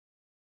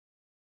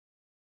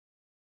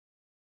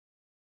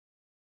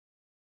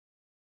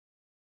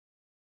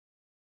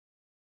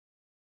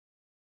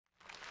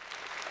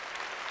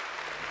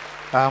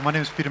My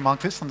name is Peter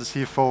Malmqvist. I'm the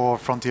CFO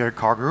of Frontier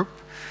Car Group.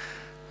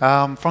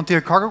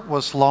 Frontier Car Group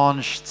was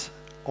launched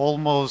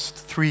almost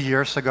 3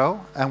 years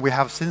ago, and we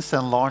have since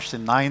then launched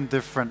in 9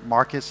 different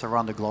markets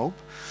around the globe.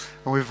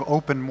 And we've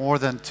opened more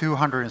than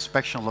 200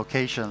 inspection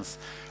locations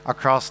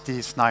across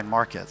these 9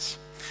 markets.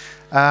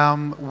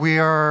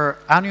 We're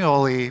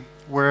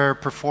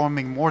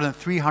performing more than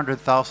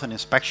 300,000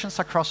 inspections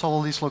across all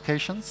of these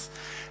locations,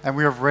 and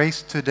we have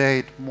raised to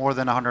date more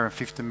than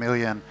 150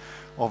 million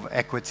of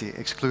equity,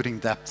 excluding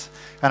debt.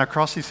 And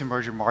across these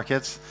emerging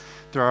markets,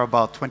 there are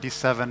about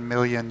 27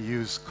 million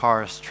used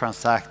cars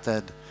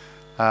transacted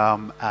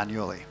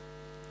annually.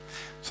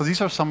 So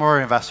these are some of our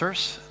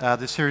investors.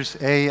 The Series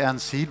A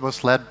and Seed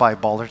was led by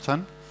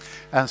Balderton,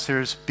 and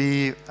Series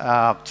B,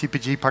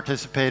 TPG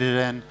participated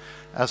in,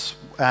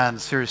 and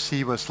Series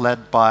C was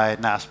led by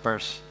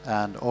Naspers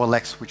and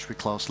OLX, which we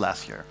closed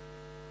last year.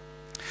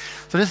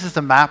 So this is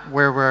the map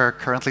where we're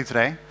currently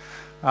today.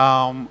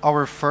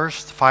 Our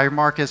first 5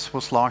 markets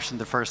was launched in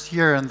the first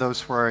year, and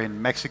those were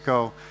in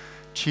Mexico,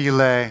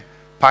 Chile,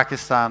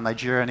 Pakistan,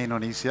 Nigeria, and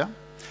Indonesia.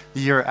 The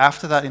year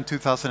after that, in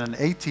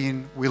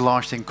 2018, we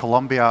launched in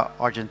Colombia,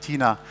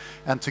 Argentina,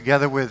 and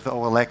together with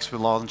OLX, we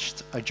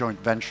launched a joint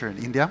venture in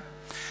India.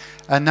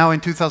 And now in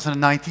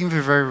 2019, we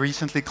very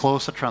recently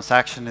closed a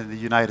transaction in the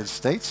United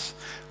States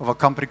of a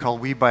company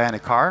called We Buy Any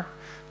Car,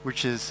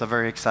 which is a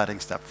very exciting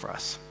step for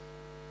us.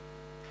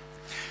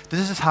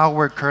 This is how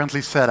we're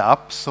currently set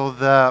up. So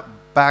the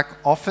back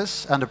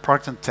office and the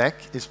product and tech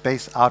is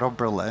based out of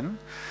Berlin.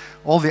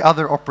 All the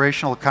other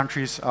operational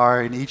countries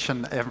are in each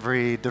and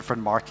every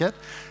different market,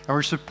 and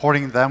we're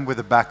supporting them with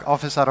the back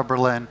office out of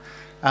Berlin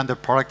and the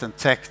product and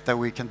tech that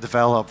we can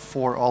develop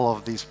for all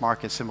of these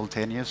markets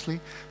simultaneously,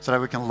 so that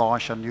we can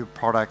launch a new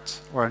product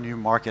or a new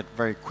market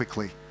very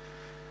quickly.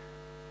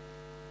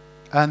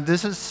 And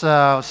this is,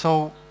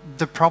 so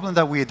the problem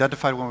that we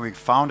identified when we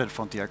founded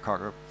Frontier Car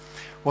Group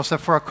was that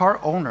for a car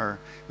owner,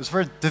 it was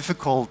very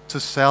difficult to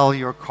sell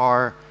your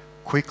car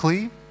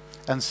quickly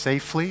and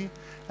safely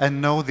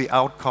and know the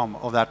outcome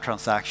of that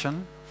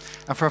transaction.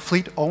 And for a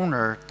fleet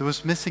owner, there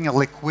was missing a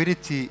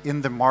liquidity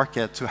in the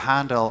market to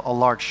handle a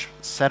large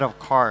set of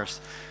cars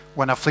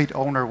when a fleet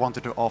owner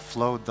wanted to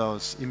offload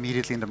those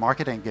immediately in the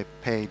market and get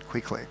paid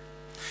quickly.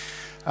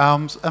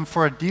 And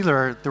for a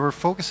dealer, they were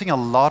focusing a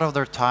lot of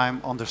their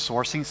time on the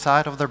sourcing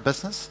side of their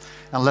business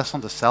and less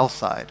on the sell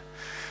side.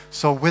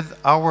 So with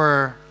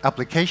our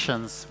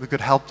applications, we could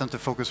help them to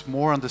focus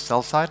more on the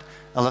sell side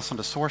and less on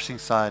the sourcing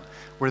side,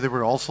 where they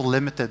were also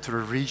limited to the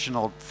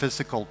regional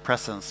physical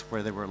presence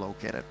where they were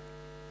located.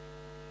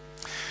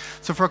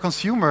 So for a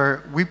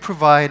consumer, we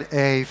provide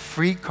a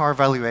free car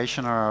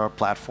valuation on our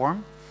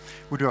platform.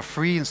 We do a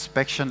free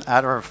inspection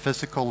at our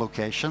physical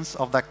locations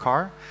of that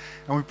car,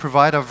 and we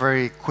provide a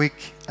very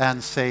quick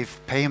and safe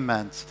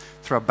payment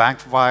through a bank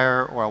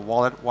wire or a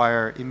wallet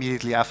wire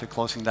immediately after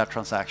closing that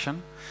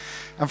transaction.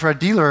 And for a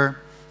dealer,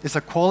 it's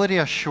a quality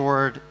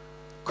assured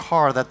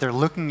car that they're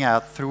looking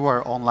at through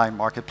our online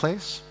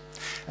marketplace.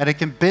 And they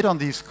can bid on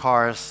these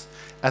cars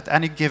at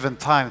any given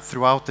time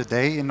throughout the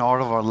day in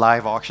all of our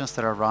live auctions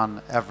that are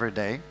run every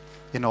day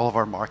in all of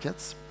our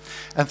markets.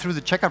 And through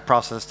the checkout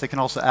process, they can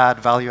also add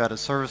value-added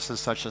services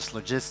such as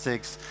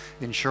logistics,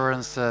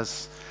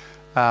 insurances,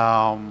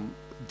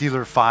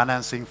 dealer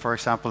financing, for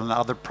example, and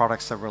other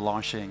products that we're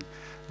launching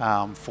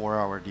for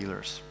our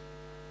dealers.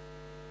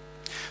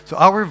 So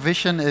our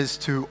vision is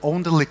to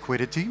own the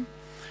liquidity,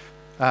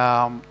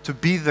 to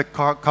be the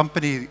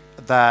company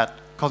that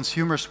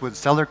consumers would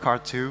sell their car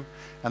to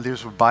and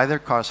dealers would buy their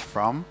cars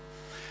from,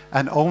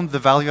 and own the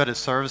value-added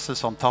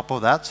services on top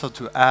of that, so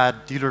to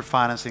add dealer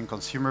financing,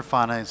 consumer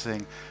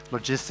financing,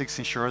 logistics,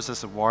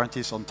 insurances, and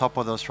warranties on top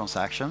of those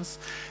transactions.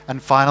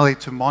 And finally,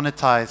 to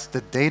monetize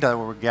the data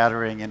we're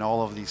gathering in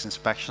all of these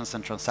inspections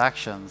and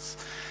transactions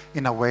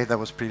in a way that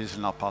was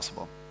previously not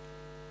possible.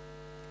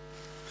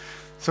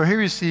 So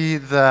here you see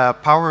the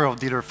power of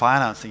dealer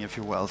financing, if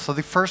you will. So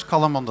the first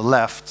column on the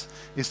left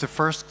is the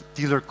first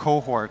dealer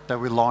cohort that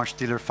we launched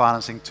dealer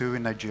financing to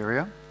in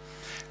Nigeria.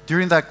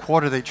 During that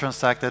quarter, they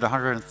transacted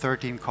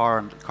 113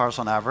 cars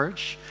on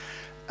average.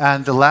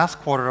 And the last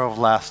quarter of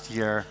last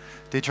year,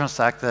 they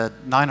transacted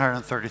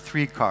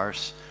 933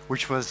 cars,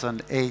 which was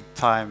an 8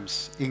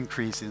 times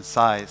increase in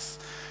size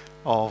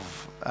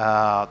of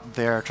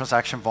their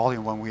transaction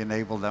volume when we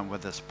enabled them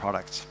with this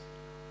product.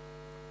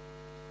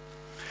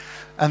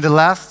 And the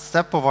last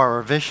step of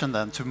our vision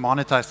then to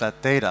monetize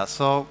that data.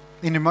 So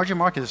in emerging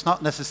markets, it's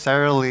not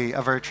necessarily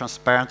a very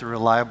transparent or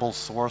reliable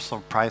source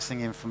of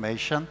pricing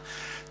information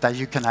that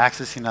you can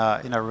access in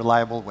a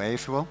reliable way,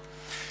 if you will.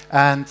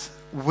 And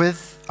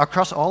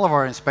across all of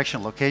our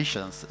inspection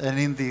locations, and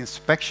in the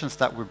inspections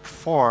that we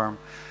perform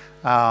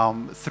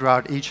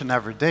throughout each and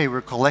every day,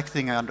 we're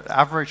collecting an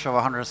average of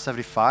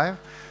 175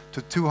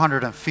 to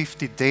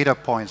 250 data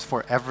points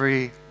for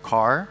every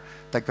car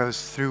that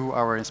goes through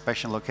our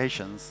inspection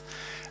locations.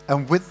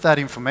 And with that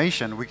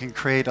information, we can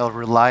create a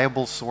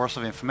reliable source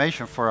of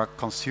information for a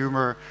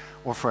consumer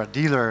or for a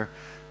dealer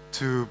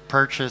to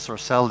purchase or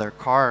sell their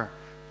car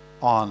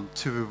on,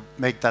 to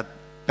make that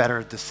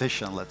better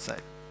decision, let's say.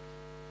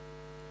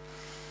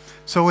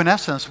 So in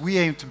essence, we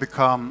aim to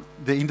become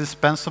the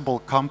indispensable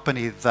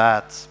company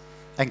that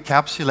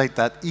encapsulate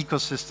that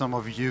ecosystem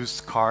of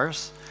used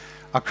cars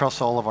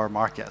across all of our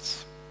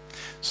markets.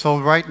 So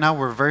right now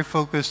we're very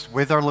focused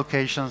with our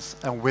locations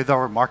and with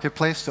our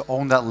marketplace to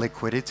own that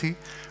liquidity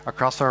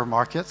across our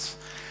markets.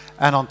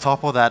 And on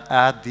top of that,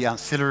 add the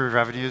ancillary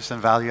revenues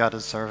and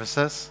value-added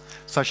services,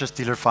 such as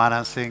dealer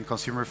financing,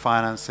 consumer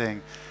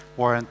financing,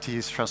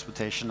 warranties,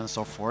 transportation, and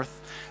so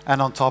forth.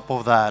 And on top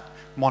of that,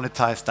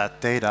 monetize that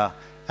data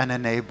and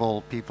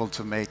enable people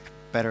to make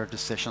better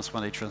decisions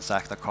when they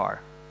transact a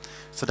car.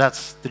 So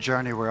that's the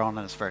journey we're on,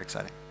 and it's very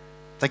exciting.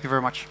 Thank you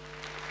very much.